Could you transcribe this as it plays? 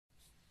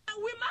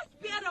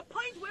a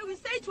point where we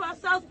say to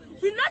ourselves,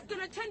 we're not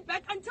going to turn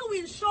back until we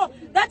ensure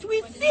that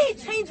we see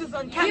changes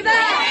on campus.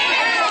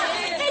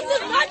 It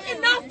is not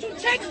enough to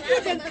check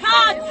student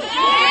cards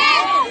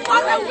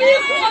for a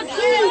week or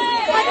two,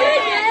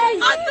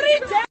 or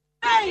 3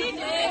 days,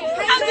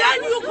 and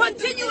then you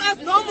continue as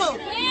normal.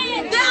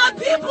 There are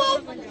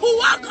people who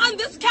work on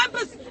this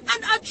campus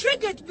and are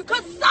triggered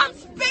because some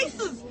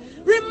spaces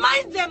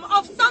remind them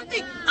of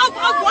something, of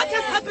what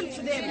has happened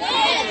to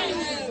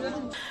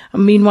them.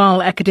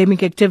 Meanwhile,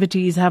 academic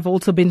activities have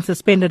also been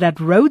suspended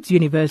at Rhodes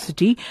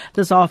University.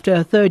 This after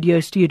a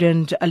third-year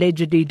student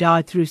allegedly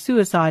died through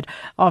suicide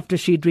after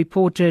she'd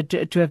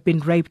reported to have been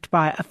raped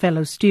by a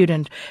fellow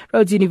student.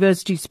 Rhodes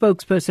University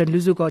spokesperson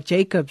Luzuko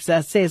Jacobs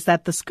says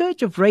that the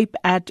scourge of rape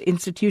at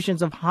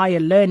institutions of higher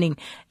learning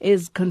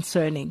is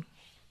concerning.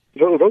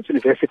 Rhodes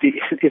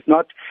University is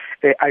not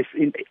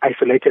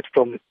isolated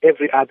from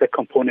every other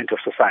component of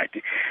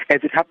society. As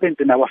it happens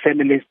in our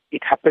families,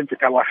 it happens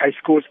at our high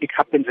schools, it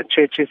happens at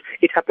churches,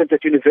 it happens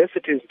at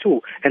universities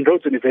too, and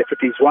Rhodes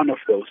University is one of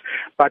those.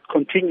 But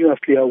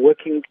continuously are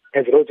working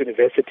as Rhodes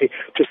University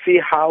to see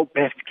how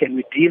best can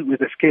we deal with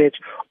the scourge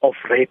of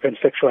rape and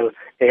sexual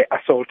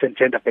assault and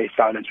gender-based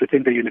violence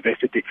within the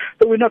university.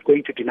 So we're not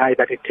going to deny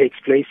that it takes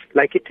place,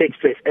 like it takes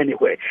place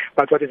anywhere.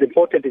 But what is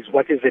important is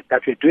what is it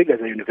that we're doing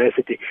as a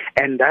university.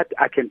 And that,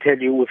 I can tell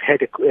you, we've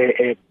had a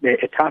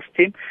task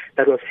team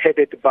that was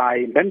headed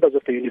by members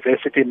of the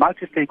university.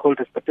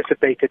 Multi-stakeholders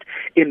participated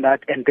in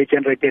that, and they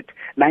generated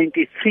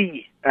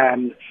 93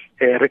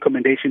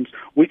 recommendations,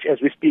 which, as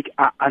we speak,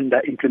 are under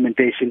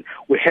implementation.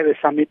 We have a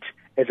summit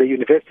as a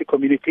university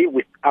community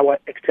with our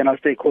external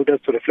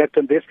stakeholders to reflect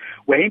on this.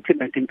 We're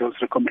implementing those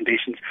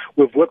recommendations.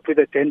 We've worked with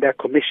the Gender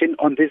Commission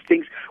on these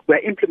things. We're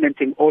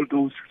implementing all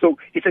those. So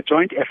it's a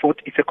joint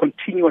effort. It's a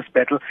continuous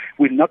battle.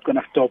 We're not going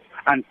to stop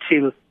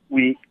until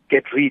we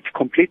get rid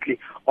completely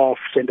of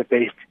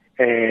gender-based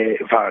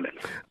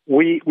violence.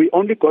 We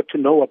only got to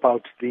know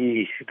about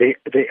the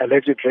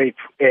alleged rape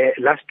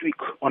last week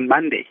on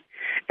Monday,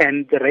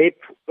 and the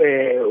rape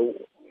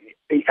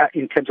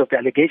in terms of the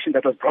allegation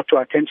that was brought to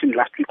our attention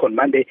last week on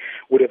Monday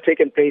would have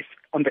taken place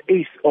on the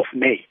 8th of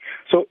May.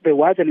 So there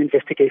was an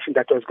investigation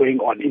that was going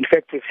on. In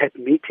fact, we've had a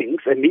meeting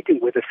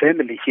with the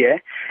family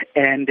here,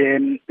 and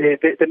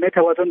the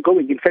matter was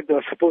ongoing. In fact, there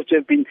was supposed to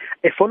have been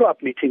a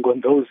follow-up meeting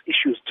on those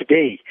issues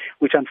today,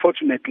 which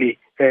unfortunately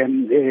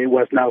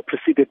was now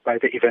preceded by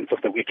the events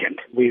of the weekend.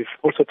 We've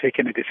also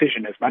taken a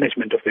decision as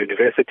management of the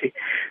university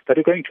that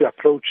we're going to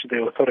approach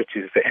the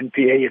authorities, the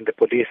NPA and the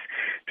police,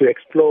 to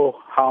explore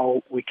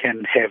how we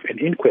can have an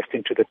inquest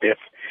into the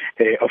death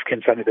of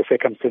Khensani, the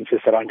circumstances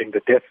surrounding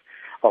the death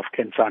of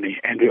Khensani.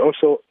 And we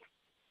also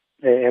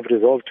have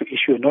resolved to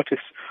issue a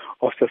notice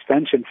of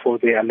suspension for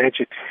the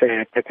alleged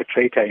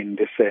perpetrator in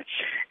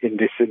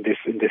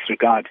this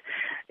regard.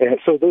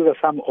 So those are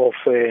some of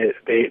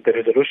the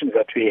resolutions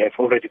that we have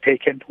already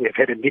taken. We have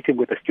had a meeting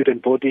with the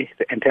student body,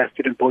 the entire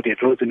student body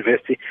at Rhodes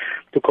University,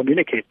 to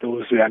communicate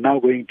those. We are now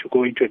going to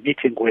go into a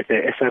meeting with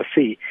the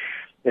SRC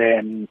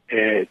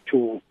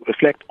to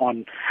reflect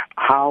on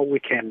how we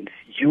can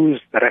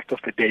use the rest of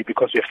the day,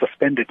 because we have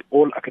suspended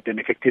all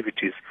academic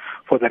activities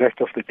for the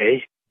rest of the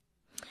day.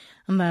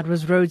 And that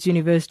was Rhodes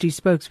University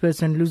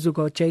spokesperson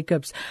Luzuko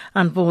Jacobs.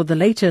 And for the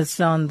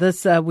latest on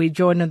this, we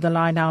join on the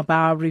line now by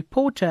our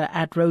reporter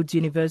at Rhodes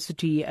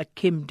University,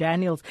 Kim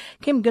Daniels.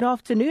 Kim, good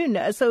afternoon.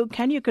 So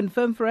can you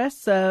confirm for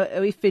us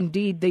if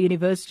indeed the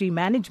university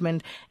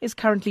management is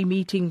currently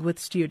meeting with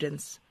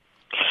students?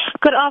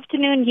 Good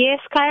afternoon. Yes,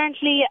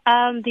 currently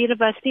the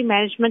university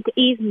management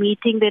is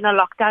meeting in a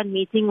lockdown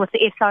meeting with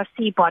the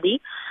SRC body.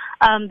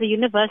 The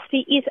university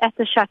is at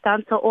the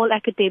shutdown, so all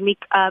academic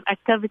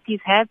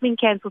activities have been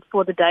cancelled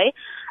for the day.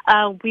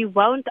 We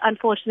won't,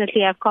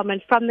 unfortunately, have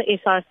comment from the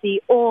SRC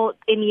or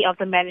any of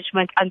the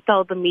management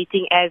until the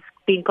meeting has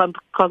been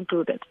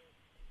concluded.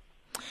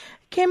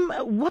 Kim,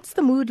 what's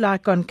the mood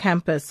like on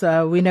campus?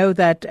 We know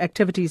that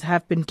activities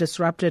have been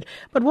disrupted,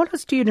 but what are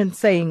students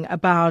saying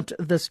about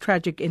this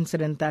tragic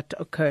incident that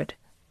occurred?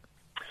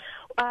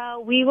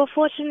 We were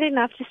fortunate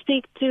enough to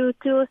speak to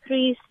 2 or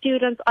 3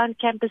 students on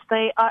campus.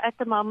 They are at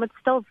the moment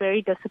still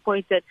very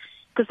disappointed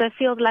because they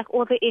feel like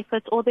all the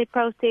efforts, all the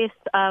protests,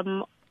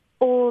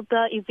 all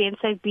the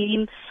events they've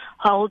been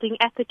holding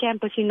at the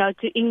campus,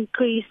 to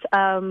increase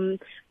the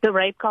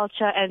rape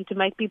culture and to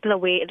make people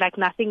aware, like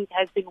nothing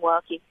has been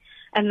working.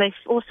 And they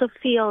also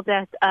feel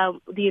that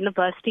the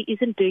university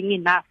isn't doing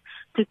enough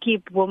to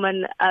keep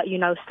women,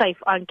 safe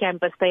on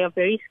campus. They are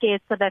very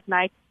scared for that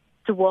night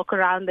to walk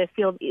around. They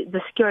feel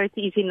the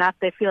security is enough.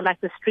 They feel like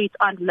the streets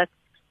aren't lit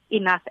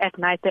enough at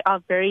night. They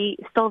are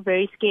still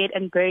very scared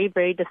and very,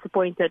 very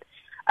disappointed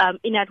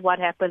in at what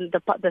happened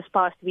this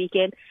past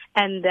weekend,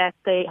 and that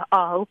they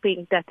are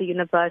hoping that the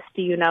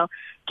university,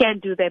 can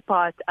do their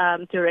part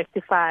to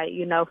rectify,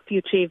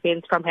 future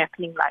events from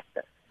happening like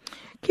this.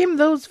 Kim,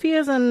 those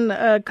fears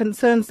and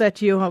concerns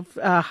that you have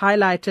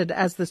highlighted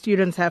as the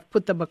students have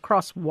put them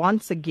across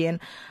once again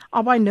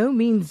are by no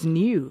means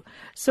new.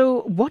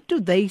 So what do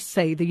they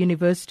say the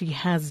university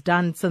has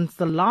done since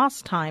the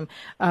last time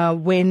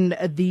when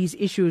these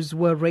issues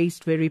were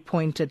raised very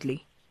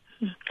pointedly?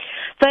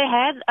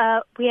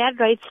 We had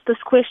raised this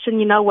question,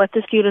 with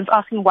the students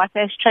asking what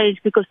has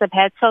changed because they've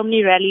had so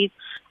many rallies,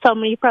 so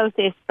many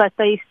protests, but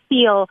they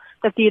feel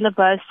that the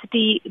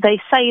university,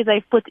 they say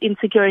they've put in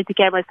security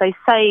cameras, they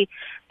say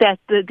that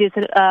there's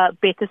a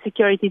better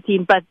security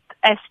team, but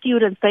as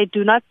students, they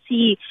do not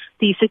see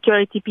the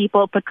security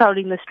people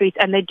patrolling the streets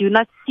and they do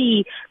not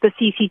see the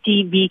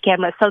CCTV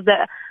cameras. So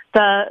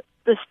the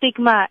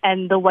stigma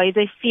and the way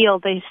they feel,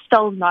 they're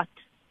still not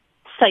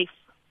safe.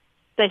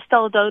 They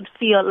still don't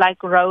feel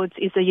like Rhodes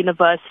is a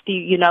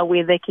university,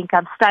 where they can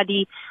come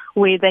study,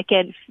 where they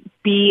can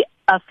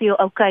feel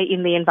okay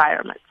in the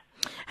environment.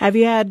 Have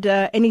you had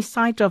any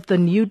sight of the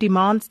new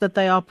demands that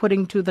they are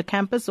putting to the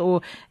campus,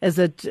 or is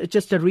it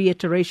just a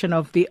reiteration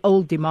of the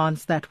old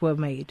demands that were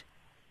made?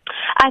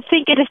 I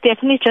think it is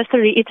definitely just a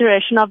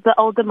reiteration of the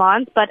old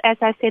demands, but as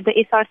I said,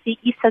 the SRC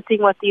is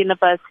sitting with the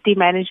university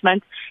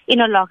management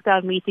in a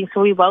lockdown meeting,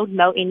 so we won't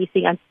know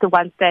anything until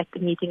once that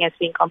meeting has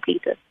been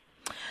completed.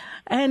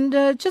 And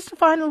just a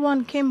final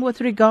one, Kim,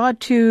 with regard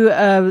to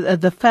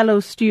the fellow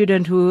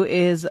student who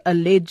is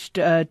alleged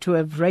to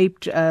have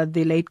raped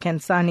the late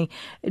Khensani.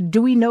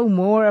 Do we know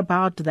more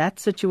about that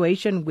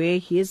situation, where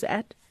he is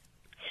at?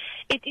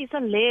 It is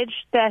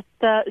alleged that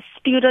the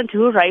student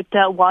who raped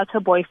her was her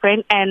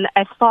boyfriend, and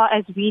as far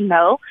as we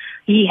know,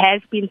 he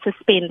has been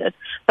suspended.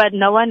 But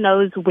no one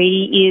knows where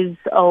he is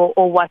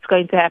or what's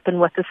going to happen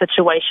with the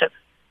situation.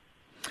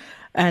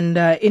 And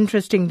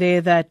interesting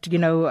there that,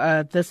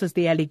 this is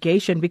the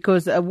allegation,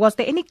 because was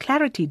there any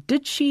clarity?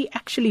 Did she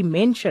actually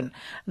mention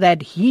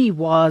that he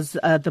was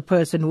the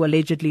person who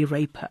allegedly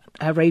raped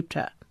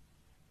her?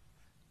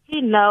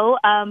 No,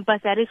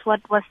 but that is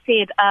what was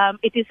said.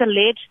 It is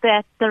alleged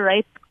that the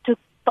rape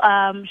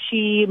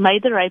she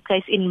made the rape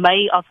case in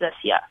May of this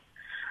year.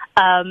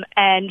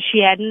 And she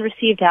hadn't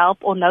received help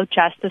or no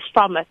justice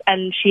from it.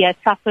 And she had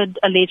suffered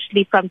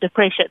allegedly from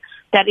depression.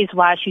 That is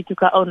why she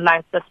took her own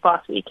life this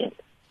past weekend.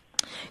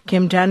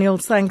 Kim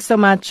Daniels, thanks so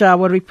much.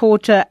 Our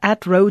reporter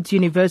at Rhodes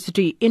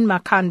University in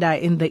Makhanda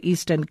in the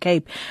Eastern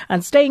Cape.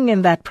 And staying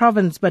in that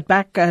province, but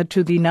back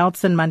to the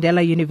Nelson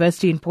Mandela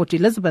University in Port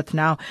Elizabeth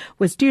now,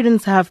 where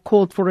students have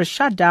called for a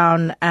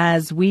shutdown,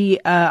 as we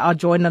are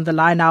joined on the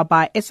line now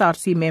by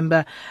SRC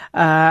member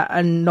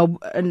Nobubele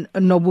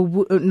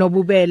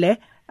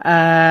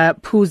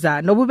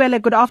Phuza.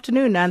 Nobubele, good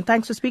afternoon, and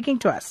thanks for speaking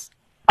to us.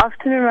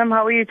 Afternoon, ma'am.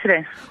 How are you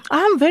today?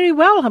 I'm very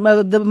well.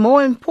 The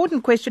more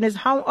important question is,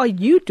 how are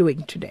you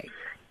doing today?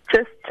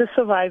 Just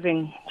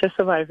surviving.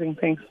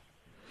 Thanks.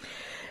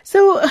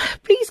 So,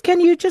 please,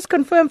 can you just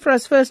confirm for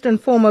us first and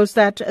foremost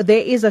that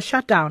there is a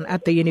shutdown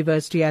at the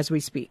university as we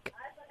speak?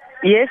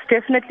 Yes,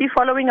 definitely.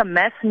 Following a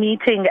mass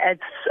meeting at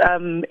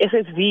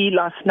SSV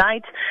last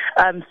night,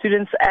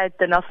 students at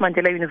the Nelson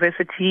Mandela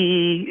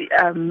University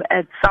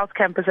at South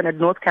Campus and at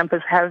North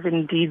Campus have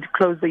indeed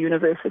closed the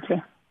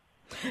university.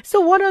 So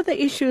what are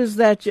the issues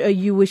that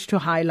you wish to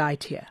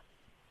highlight here?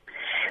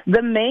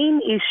 The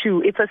main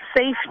issue, it's a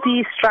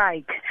safety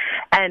strike,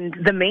 and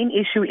the main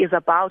issue is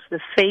about the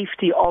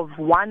safety of,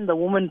 one, the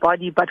woman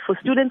body, but for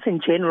students in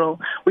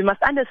general, we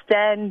must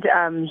understand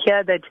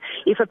here that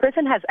if a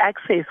person has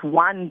access,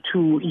 one,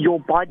 to your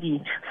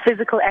body,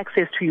 physical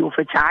access to your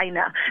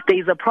vagina, there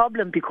is a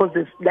problem, because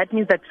that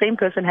means that same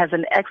person has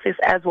an access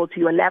as well to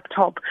your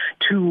laptop,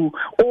 to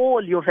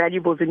all your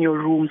valuables in your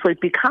room. So it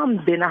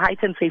becomes then a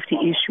heightened safety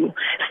issue,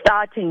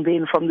 starting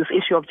then from this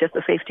issue of just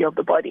the safety of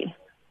the body.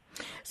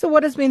 So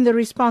what has been the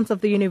response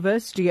of the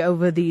university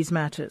over these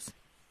matters?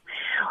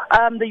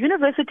 The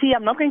university,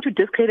 I'm not going to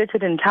discredit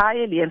it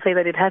entirely and say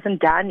that it hasn't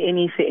done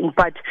anything,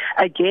 but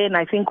again,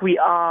 I think we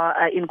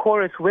are in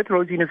chorus with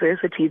Rhodes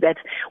University that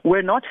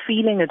we're not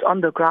feeling it on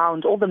the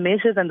ground. All the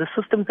measures and the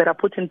systems that are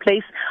put in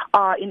place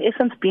are in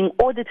essence being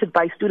audited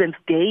by students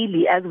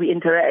daily as we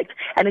interact,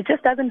 and it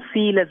just doesn't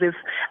feel as if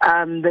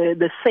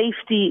the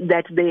safety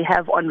that they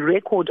have on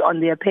record on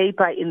their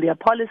paper, in their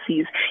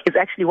policies, is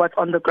actually what's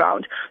on the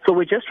ground. So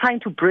we're just trying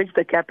to bridge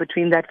the gap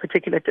between that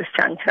particular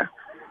disjuncture.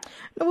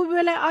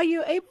 Nobubele, are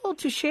you able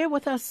to share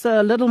with us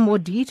a little more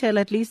detail,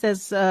 at least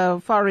as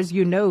far as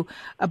you know,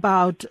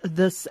 about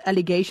this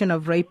allegation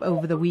of rape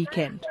over the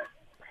weekend?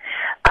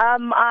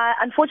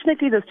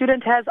 Unfortunately, the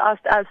student has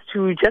asked us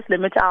to just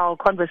limit our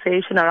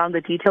conversation around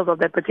the details of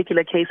that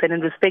particular case and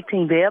in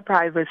respecting their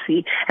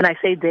privacy. And I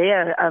say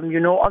there,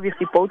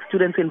 obviously both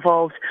students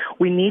involved,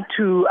 we need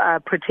to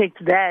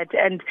protect that.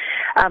 And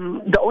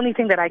the only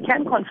thing that I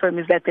can confirm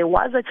is that there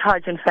was a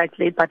charge, in fact,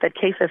 laid, but that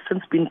case has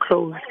since been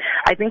closed.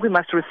 I think we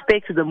must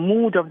respect the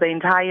mood of the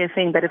entire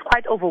thing, that it's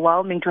quite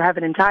overwhelming to have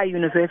an entire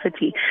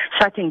university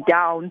shutting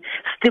down,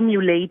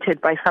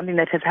 stimulated by something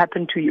that has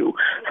happened to you.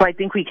 So I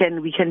think we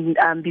can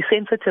be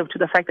sensitive to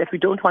the fact that we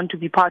don't want to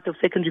be part of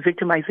secondary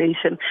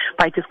victimization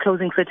by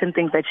disclosing certain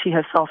things that she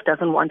herself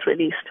doesn't want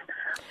released.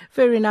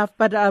 Fair enough,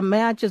 but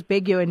may I just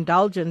beg your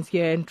indulgence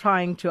here in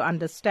trying to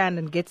understand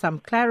and get some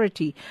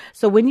clarity?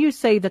 So when you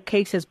say the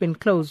case has been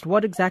closed,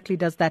 what exactly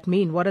does that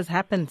mean? What has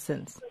happened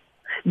since?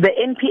 The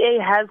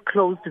NPA has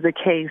closed the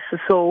case,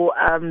 so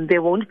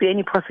there won't be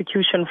any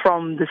prosecution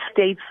from the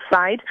state's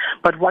side.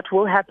 But what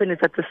will happen is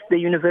that the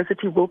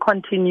university will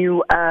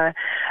continue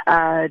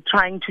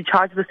trying to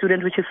charge the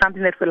student, which is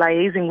something that we're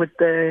liaising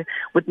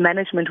with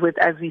management with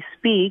as we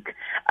speak,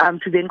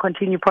 to then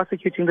continue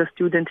prosecuting the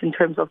student in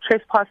terms of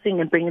trespassing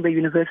and bringing the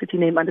university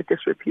name under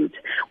disrepute,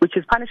 which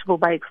is punishable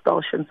by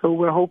expulsion. So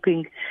we're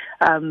hoping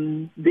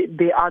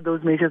there are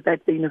those measures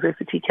that the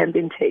university can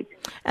then take.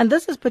 And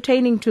this is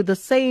pertaining to the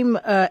same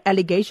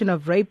allegation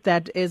of rape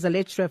that is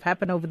alleged to have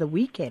happened over the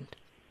weekend.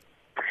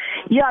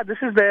 Yeah, this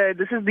is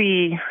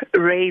the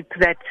rape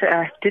that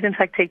did in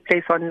fact take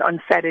place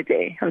on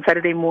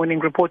Saturday morning,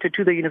 reported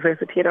to the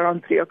university at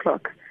around 3:00.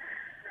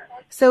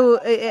 So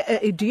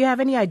do you have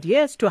any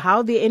idea as to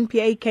how the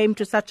NPA came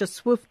to such a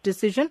swift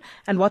decision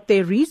and what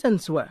their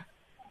reasons were?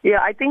 Yeah,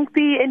 I think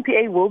the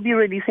NPA will be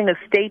releasing a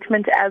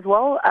statement as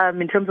well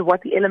in terms of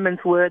what the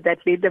elements were that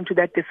led them to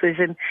that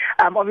decision.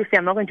 Obviously,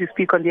 I'm not going to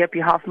speak on their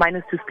behalf. Mine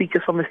is to speak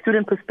just from a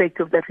student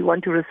perspective that we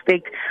want to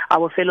respect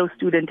our fellow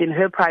student in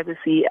her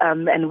privacy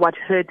and what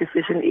her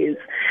decision is.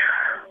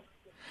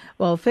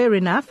 Well, fair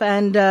enough.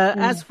 And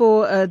as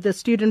for the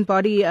student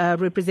body,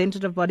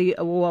 representative body,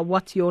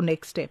 what's your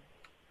next step?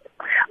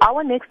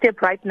 Our next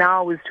step right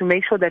now is to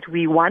make sure that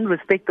we, one,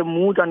 respect the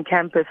mood on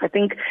campus. I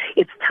think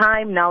it's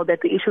time now that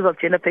the issues of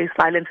gender-based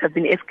violence have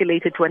been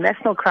escalated to a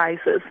national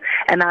crisis,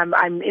 and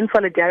I'm in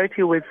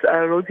solidarity with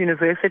Rhodes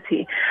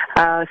University.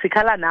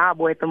 Sikhala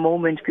nabo at the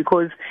moment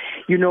because,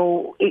 you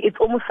know, it's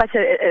almost such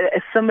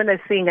a similar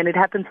thing, and it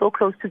happened so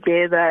close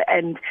together,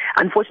 and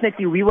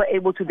unfortunately we were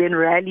able to then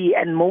rally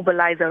and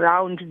mobilize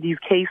around these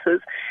cases.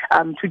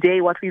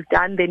 Today what we've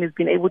done then is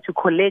been able to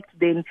collect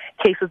then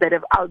cases that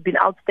have been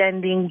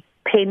outstanding,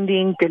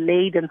 pending,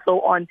 delayed, and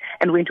so on,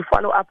 and we're going to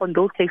follow up on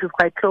those cases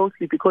quite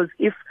closely, because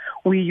if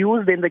we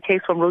use then the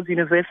case from Rhodes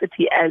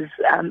University as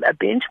a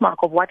benchmark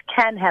of what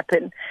can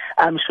happen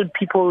should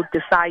people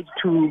decide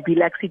to be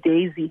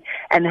laxy-daisy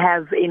and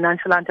have a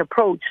nonchalant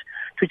approach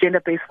to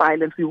gender-based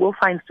violence, we will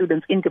find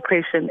students in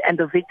depression, and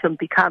the victim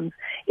becomes,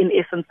 in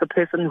essence, the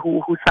person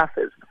who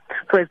suffers.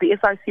 So as the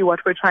SRC, what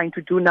we're trying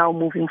to do now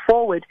moving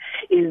forward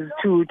is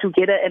to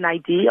get an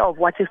idea of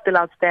what is still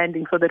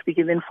outstanding so that we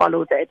can then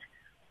follow that.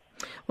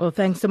 Well,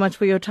 thanks so much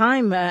for your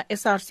time.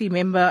 SRC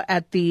member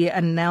at the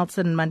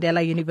Nelson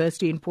Mandela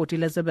University in Port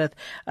Elizabeth,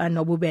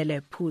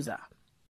 Nobubele Phuza.